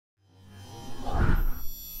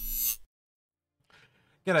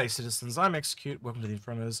G'day, citizens. I'm Execute. Welcome to the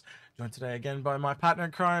Inforunners. Joined today again by my partner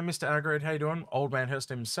in crime, Mr. Algared. How you doing? Old man Hurst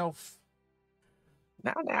himself.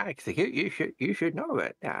 Now, Execute. You should know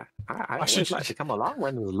it. I I should. always like to come along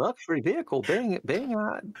when there's a luxury vehicle being Did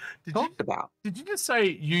you? talked about. Did you just say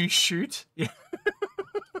you shoot? Yeah.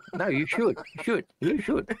 No, you should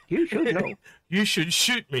know. You should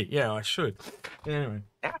shoot me. Yeah, I should. Anyway.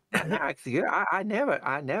 Now, Execute. I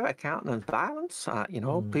never countenance violence.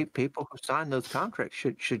 People who sign those contracts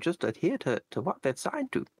should just adhere to what they've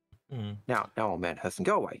signed to. Mm. Now, old man Hudson,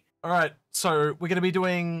 go away. All right, so we're going to be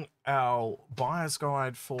doing our buyer's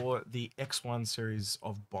guide for the X1 series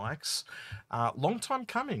of bikes. Long time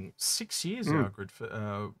coming, 6 years, Algared,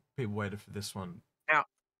 for people waited for this one. Now,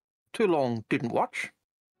 too long didn't watch.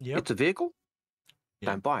 Yep. It's a vehicle.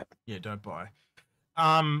 Yep. Don't buy it. Yeah, don't buy.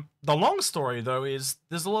 The long story though is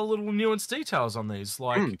there's a lot of little nuanced details on these,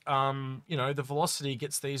 like the Velocity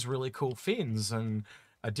gets these really cool fins and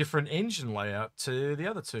a different engine layout to the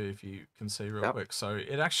other two, if you can see real quick. So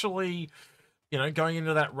it actually, going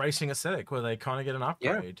into that racing aesthetic where they kind of get an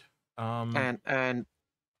upgrade. And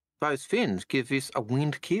those fins give this a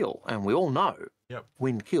wind keel, and we all know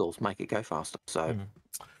wind keels make it go faster. So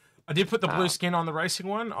I did put the blue skin on the racing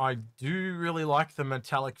one. I do really like the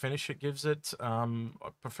metallic finish it gives it. I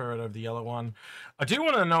prefer it over the yellow one. I do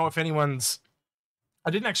want to know if anyone's... I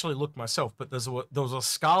didn't actually look myself, but there was a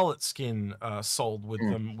scarlet skin sold with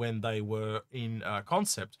them when they were in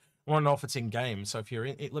concept. I want to know if it's in game. So if you're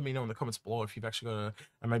in, let me know in the comments below if you've actually got a,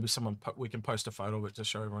 and maybe we can post a photo of it to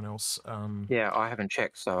show everyone else. Yeah, I haven't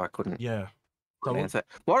checked, so I couldn't. Yeah. Answer.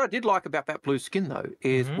 What I did like about that blue skin, though,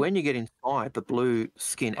 is when you get inside, the blue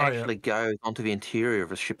skin actually goes onto the interior of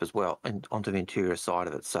the ship as well, and onto the interior side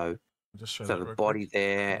of it. So, the body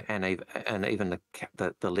there, and even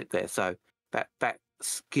the lip there. So that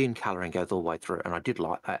skin coloring goes all the way through, and I did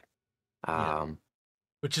like that.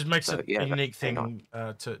 Which makes it a unique thing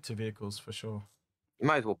to vehicles for sure. You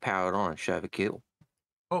may as well power it on and show the keel.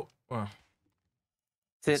 Oh well,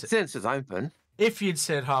 since it's open. If you'd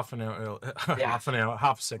said half an hour earlier, half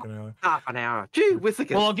a second earlier. Half an hour. Gee,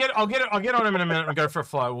 whizzicus. Well, I'll get on him in a minute and go for a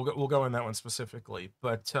fly. We'll go in that one specifically.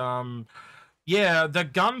 But yeah, the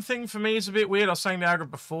gun thing for me is a bit weird. I was saying to Algared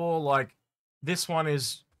before, like, this one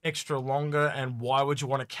is extra longer, and why would you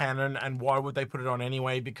want a cannon, and why would they put it on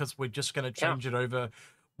anyway? Because we're just going to change it over.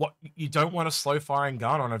 What you don't want a slow firing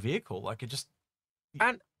gun on a vehicle, like, it just,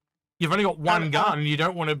 and you've only got one gun, and you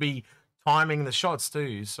don't want to be timing the shots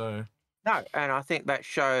too. So. No, and I think that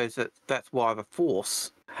shows that that's why the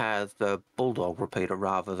Force has the Bulldog repeater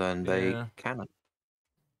rather than the cannon.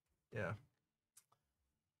 Yeah.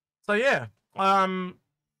 So yeah, I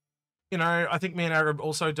think me and Algared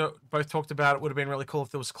also both talked about it would have been really cool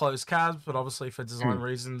if there was closed cabs, but obviously for design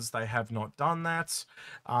reasons they have not done that.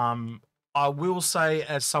 I will say,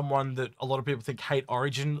 as someone that a lot of people think hate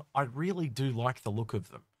Origin, I really do like the look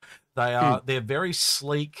of them. They're very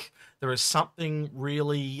sleek. There is something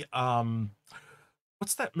really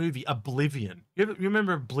what's that movie, Oblivion? You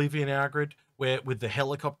remember Oblivion, Algared, where with the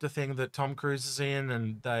helicopter thing that Tom Cruise is in,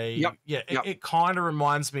 and it kind of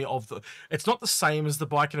reminds me of it's not the same as the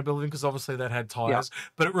bike in Oblivion because obviously that had tires,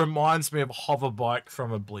 but it reminds me of a hover bike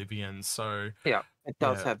from Oblivion. So it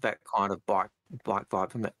does have that kind of bike vibe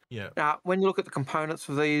from it. Now, when you look at the components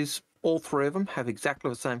for these, all three of them have exactly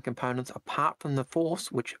the same components, apart from the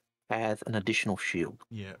Force, which has an additional shield.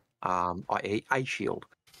 I.e. a shield.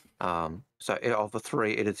 So of the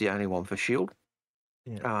three, it is the only one for shield.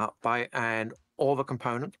 And all the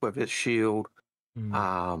components, whether it's shield,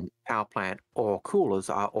 power plant, or coolers,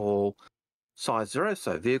 are all size 0,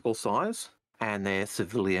 so vehicle size, and they're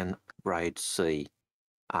civilian grade C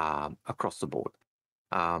across the board.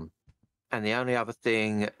 And the only other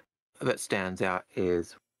thing that stands out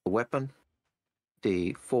is the weapon.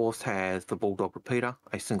 The Force has the Bulldog repeater,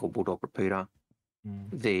 a single Bulldog repeater.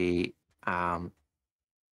 The X1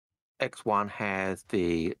 has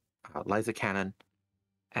the laser cannon,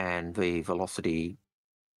 and the Velocity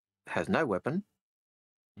has no weapon,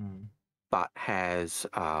 but has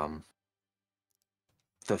the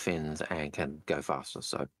fins and can go faster.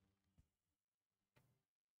 So,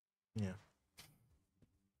 yeah.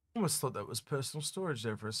 I almost thought that was personal storage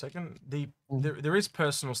there for a second. There is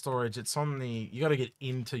personal storage. It's on the, you got to get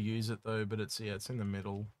in to use it though, but it's in the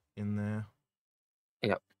middle in there.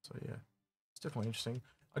 So yeah, it's definitely interesting.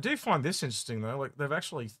 I do find this interesting though. Like, they've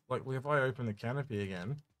actually, like, if I open the canopy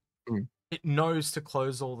again, it knows to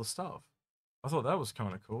close all the stuff. I thought that was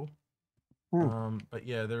kind of cool. But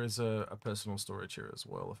yeah, there is a personal storage here as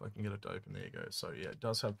well. If I can get it to open, there you go. So yeah, it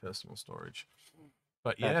does have personal storage.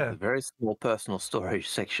 But yeah, that's a very small personal storage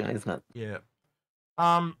section, isn't it? Yeah.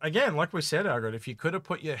 Again, like we said, Algared, if you could have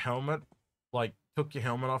put your helmet, like took your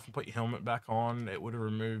helmet off and put your helmet back on, it would have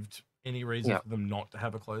removed any reason for them not to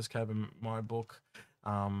have a closed cab in my book.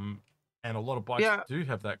 And a lot of bikes do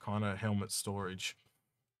have that kind of helmet storage.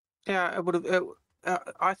 Yeah, it would have.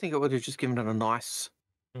 I think it would have just given it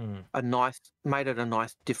made it a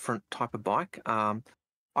nice different type of bike.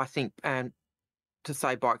 I think, and to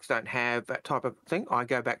say bikes don't have that type of thing, I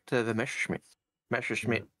go back to the Messerschmitt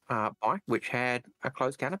bike, which had a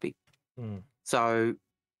closed canopy. So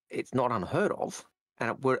it's not unheard of,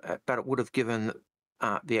 and but it would have given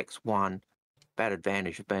the X1 that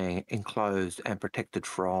advantage of being enclosed and protected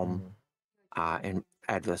from in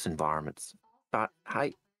adverse environments. But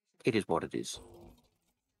hey, it is what it is.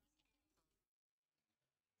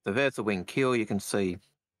 So there's the wing keel. You can see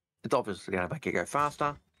it's obviously going to make it go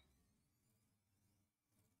faster.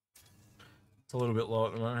 It's a little bit low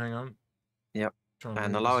at the moment. Hang on. Yep.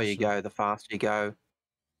 And the lower you go, the faster you go.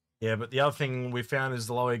 Yeah, but the other thing we found is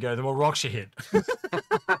the lower you go, the more rocks you hit.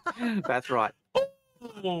 That's right.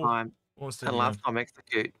 And last time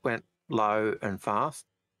Execute went low and fast.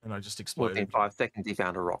 And I just exploded. Within 5 seconds, he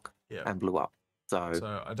found a rock and blew up.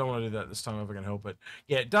 So I don't want to do that this time if I can help it.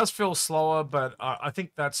 Yeah, it does feel slower, but I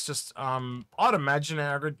think that's just, I'd imagine,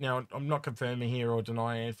 Algared, now I'm not confirming here or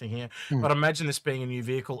denying anything here, but I imagine this being a new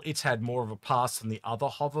vehicle, it's had more of a pass than the other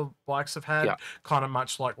hover bikes have had, kind of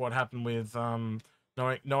much like what happened with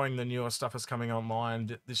knowing the newer stuff is coming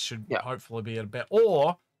online. This should hopefully be at a better,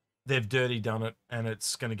 or they've dirty done it and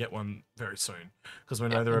it's going to get one very soon, because we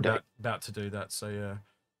know they're about to do that. So yeah.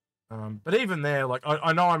 But even there, like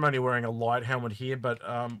I know I'm only wearing a light helmet here, but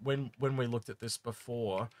when we looked at this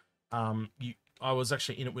before, I was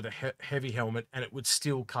actually in it with a heavy helmet, and it would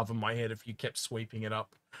still cover my head if you kept sweeping it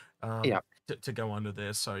up to go under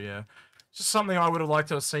there. So yeah, just something I would have liked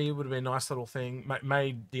to see. It would have been a nice little thing.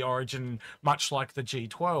 Made the Origin much like the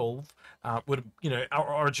G12. Our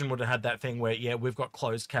Origin would have had that thing where we've got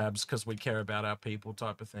closed cabs because we care about our people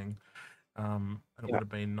type of thing, and it would have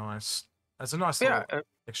been nice. As a nice little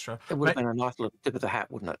extra. It would have been a nice little tip of the hat,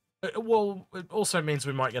 wouldn't it? Well, it also means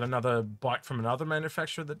we might get another bike from another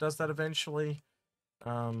manufacturer that does that eventually.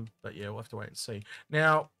 But yeah, we'll have to wait and see.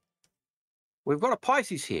 Now, we've got a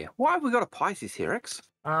Pisces here. Why have we got a Pisces here, X?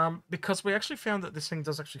 Because we actually found that this thing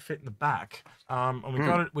does actually fit in the back. And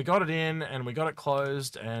we got it in, and we got it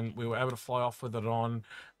closed, and we were able to fly off with it on.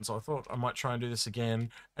 And so I thought I might try and do this again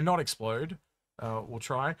and not explode. We'll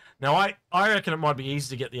try. Now, I reckon it might be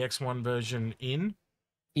easy to get the X1 version in.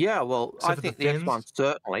 Yeah, well, I think the X1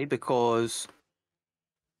 certainly, because...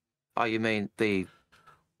 Oh, you mean the...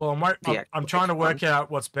 Well, I'm trying to work out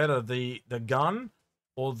what's better, the gun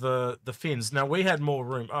or the fins. Now, we had more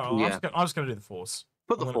room. Oh, I'm just going to do the Force.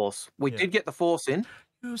 Put the Force. We did get the Force in.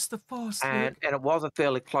 Use the Force. And it was a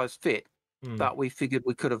fairly close fit, but we figured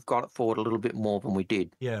we could have got it forward a little bit more than we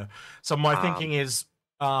did. Yeah. So my thinking is...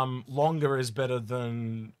 longer is better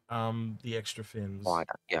than the extra fins.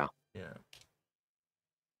 Wider, yeah. Yeah.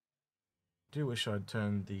 I do wish I'd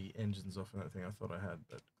turned the engines off on that thing. I thought I had,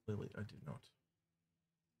 but clearly I did not.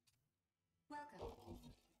 Welcome.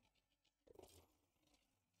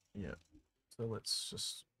 Yeah. So let's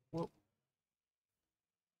just... Whoop.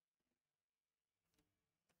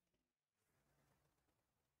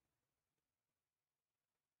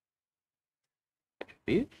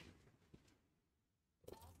 Be it.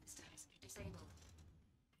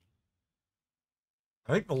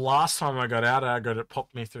 I think the last time I got out, it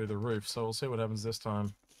popped me through the roof. So we'll see what happens this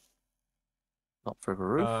time. Not through the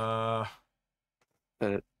roof.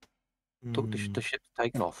 But it took the ship's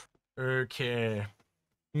taken off. Okay.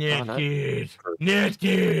 Not good. Not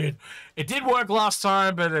good. It did work last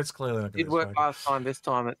time, but it's clearly not good. It did work last time. This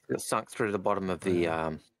time it sunk through the bottom of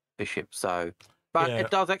the ship. So, but it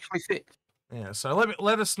does actually fit. Yeah. So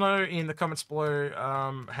let us know in the comments below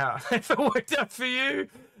how if it worked out for you.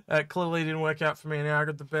 Clearly didn't work out for me and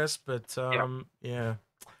Algared the best, but yeah.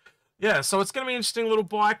 So it's going to be an interesting little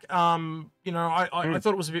bike. I thought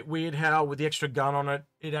it was a bit weird how with the extra gun on it,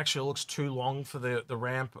 it actually looks too long for the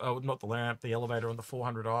ramp. Not the ramp, the elevator on the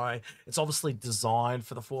 400i. It's obviously designed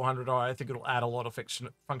for the 400i. I think it'll add a lot of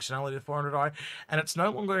functionality to the 400i, and it's no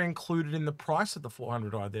longer included in the price of the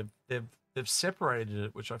 400i. They've separated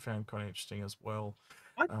it, which I found kind of interesting as well.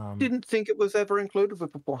 I didn't think it was ever included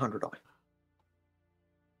with the 400i.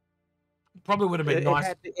 Probably would have been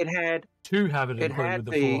nice it had to have it included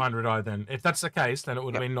with the 400i then. If that's the case, then it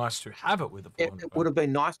would have been nice to have it with the 400i. It would have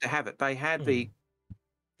been nice to have it. They had the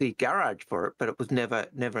garage for it, but it was never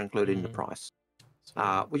included in the price.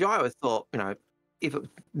 Which I always thought, if it was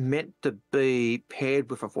meant to be paired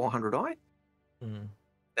with a 400i,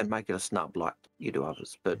 then make it a snub like you do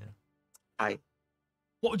others. But hey,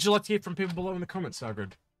 What would you like to hear from people below in the comments,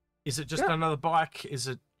 Algared? Is it just another bike? Is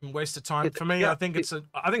it a waste of time? For me, I think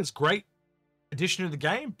it's great addition to the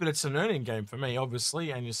game, but it's an earning game for me,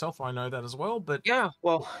 obviously, and yourself. I know that as well. But yeah,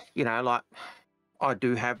 well, you know, like I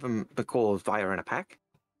do have them because they are in a pack.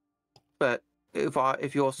 But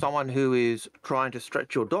if you're someone who is trying to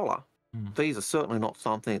stretch your dollar, these are certainly not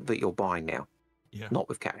something that you're buying now. Yeah. Not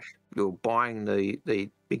with cash. You're buying the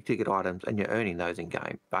big ticket items and you're earning those in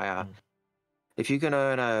game. They are. If you can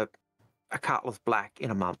earn a Cutlass Black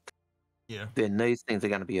in a month, then these things are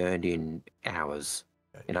going to be earned in hours.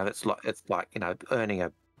 You know, it's like you know, earning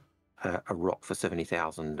a rock for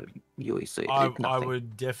 70,000 UEC. I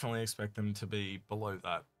would definitely expect them to be below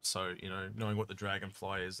that. So, you know, knowing what the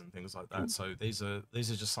Dragonfly is and things like that. So these are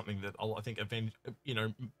just something that I think you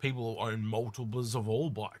know, people own multiples of all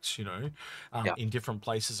bikes, you know, in different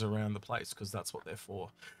places around the place, because that's what they're for.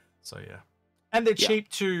 So yeah. And they're cheap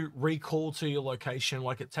to recall to your location.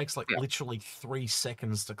 Like, it takes like literally 3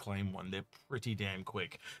 seconds to claim one. They're pretty damn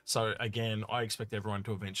quick. So again, I expect everyone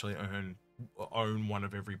to eventually own one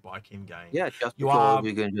of every bike in game. Yeah, just because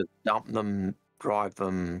you can just dump them, drive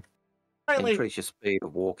them, increase your speed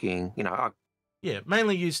of walking. You know,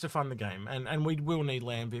 mainly used to fund the game, and we will need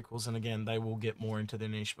land vehicles, and again, they will get more into their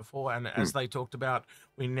niche before. And as they talked about,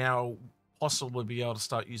 we now possibly be able to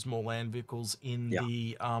start using more land vehicles in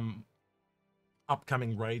the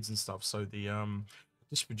upcoming raids and stuff. So the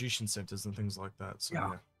distribution centers and things like that.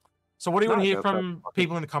 So So what do you want to hear from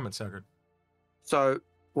people in the comments, Algared? So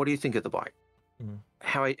what do you think of the bike?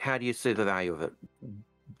 How do you see the value of it?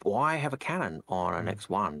 Why have a cannon on an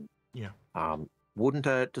X1? Wouldn't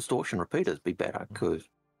a distortion repeaters be better? Because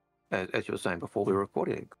as you were saying before we were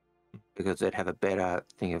recording, because they'd have a better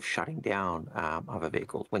thing of shutting down other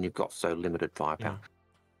vehicles when you've got so limited firepower.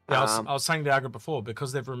 Yeah, I was saying to Algared before,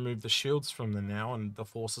 because they've removed the shields from them now, and the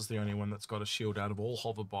Force is the only one that's got a shield out of all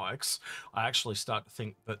hover bikes. I actually start to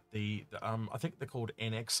think that I think they're called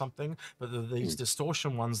NX something, but these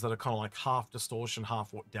distortion ones that are kind of like half distortion,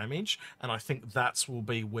 half damage, and I think that's will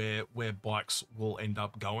be where bikes will end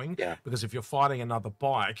up going. Because if you're fighting another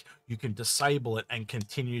bike, you can disable it and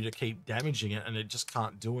continue to keep damaging it, and it just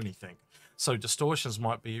can't do anything. So distortions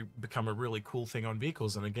might become a really cool thing on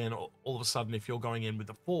vehicles. And again, all of a sudden, if you're going in with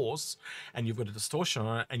the Force and you've got a distortion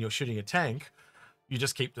on it and you're shooting a tank, you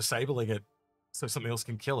just keep disabling it so something else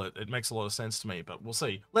can kill it. It makes a lot of sense to me, but we'll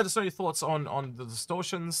see. Let us know your thoughts on the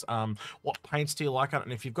distortions. What paints do you like on it?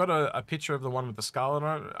 And if you've got a picture of the one with the scarlet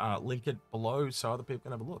on it, link it below so other people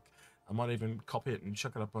can have a look. I might even copy it and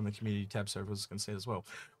chuck it up on the community tab so everyone can see it as well.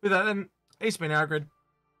 With that, then, he's been Algared.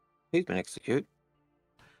 He's been Execute.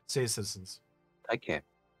 See you, citizens. Take care.